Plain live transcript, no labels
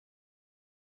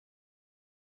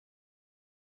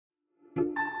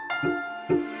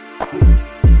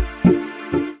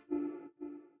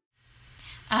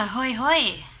Ahoy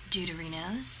hoy,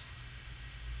 Deuterinos.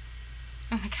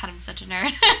 Oh my god, I'm such a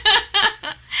nerd.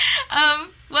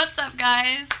 What's up,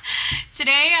 guys?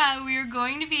 Today we are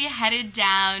going to be headed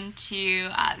down to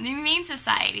the Humane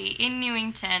Society in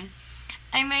Newington.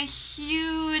 I'm a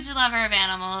huge lover of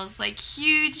animals, like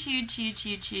huge.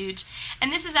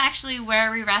 And this is actually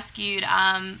where we rescued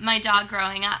my dog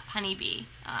growing up, Honeybee.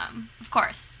 Of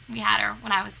course, we had her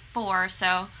when I was 4,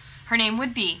 so her name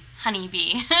would be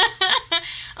Honeybee.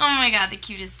 Oh my god, the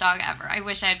cutest dog ever. I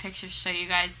wish I had pictures to show you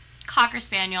guys. Cocker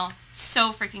Spaniel,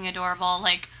 so freaking adorable,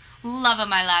 like, love of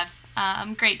my life.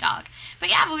 Great dog. But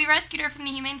we rescued her from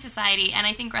the Humane Society, and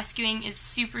I think rescuing is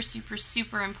super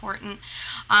important.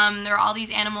 There are all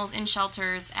these animals in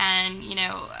shelters and, you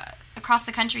know, across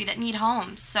the country that need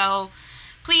homes. So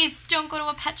please don't go to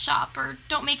a pet shop or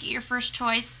don't make it your first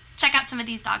choice. Check out some of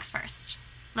these dogs first.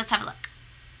 Let's have a look.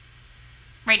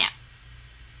 Right now.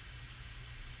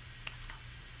 Let's go.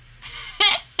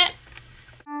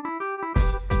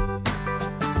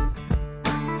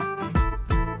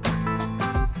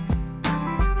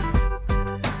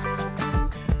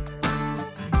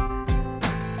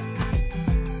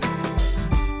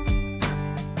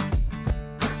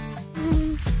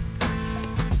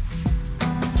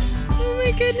 Oh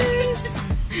my goodness.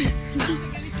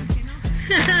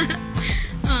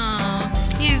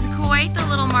 Oh, he's quite the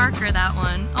little marker, that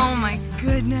one. Oh my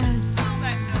goodness.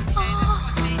 That's okay.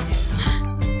 That's what they do.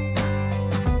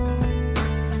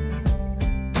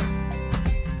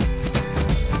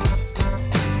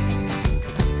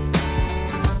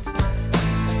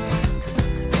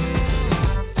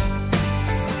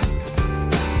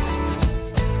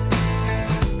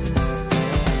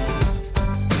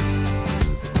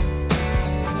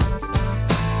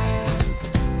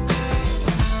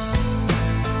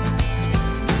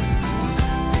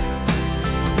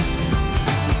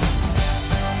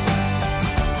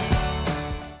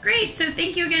 Great, so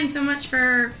thank you again so much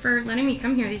for letting me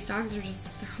come here. These dogs are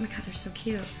just, oh my god, they're so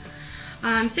cute.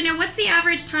 So now what's the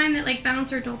average time that like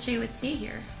Bounce or Dolce would stay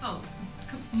here? Oh,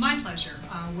 my pleasure.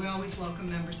 We always welcome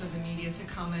members of the media to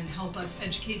come and help us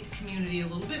educate the community a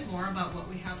little bit more about what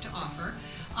we have to offer.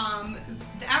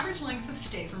 The average length of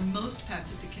stay for most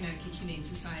pets at the Connecticut Humane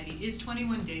Society is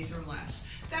 21 days or less.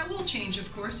 That will change,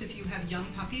 of course, if you have young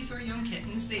puppies or young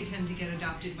kittens. They tend to get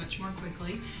adopted much more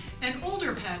quickly. And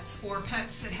older pets, or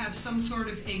pets that have some sort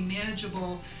of a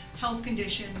manageable health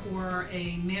condition or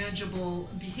a manageable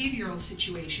behavioral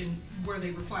situation where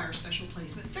they require special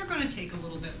placement, they're going to take a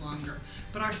little bit longer.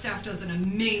 But our staff does an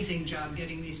amazing job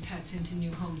getting these pets into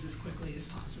new homes as quickly as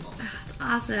possible. That's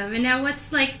awesome. And now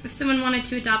what's like, if someone wanted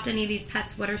to adopt any of these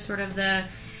pets, what are sort of the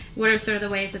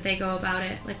ways that they go about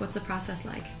it? Like, what's the process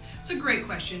like? It's a great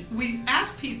question. We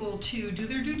ask people to do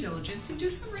their due diligence and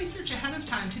do some research ahead of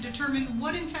time to determine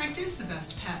what in fact is the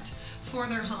best pet for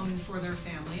their home and for their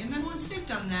family. And then once they've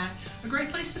done that, a great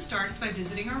place to start is by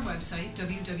visiting our website,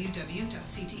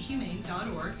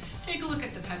 www.cthumane.org. Take a look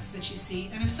at the pets that you see,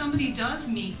 and if somebody does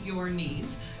meet your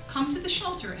needs, come to the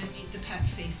shelter and meet the pet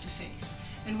face to face.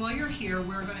 And while you're here,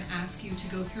 we're going to ask you to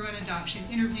go through an adoption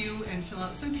interview and fill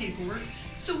out some paperwork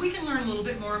so we can learn a little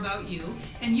bit more about you,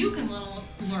 and you can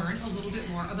learn a little bit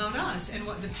more about us and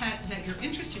what the pet that you're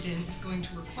interested in is going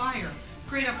to require.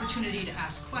 Great opportunity to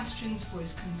ask questions,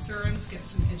 voice concerns, get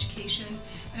some education,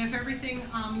 and if everything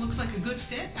looks like a good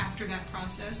fit after that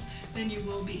process, then you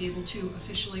will be able to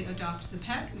officially adopt the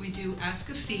pet. We do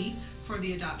ask a fee for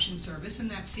the adoption service,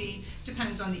 and that fee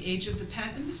depends on the age of the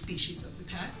pet and the species of the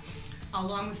pet.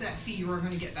 Along with that fee, you are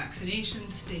going to get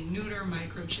vaccinations, spay, neuter,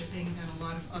 microchipping, and a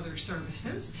lot of other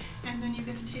services. And then you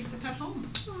get to take the pet home.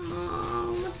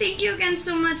 Oh, thank you again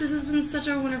so much. This has been such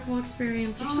a wonderful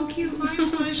experience. You're so cute. My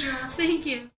pleasure. Thank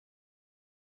you.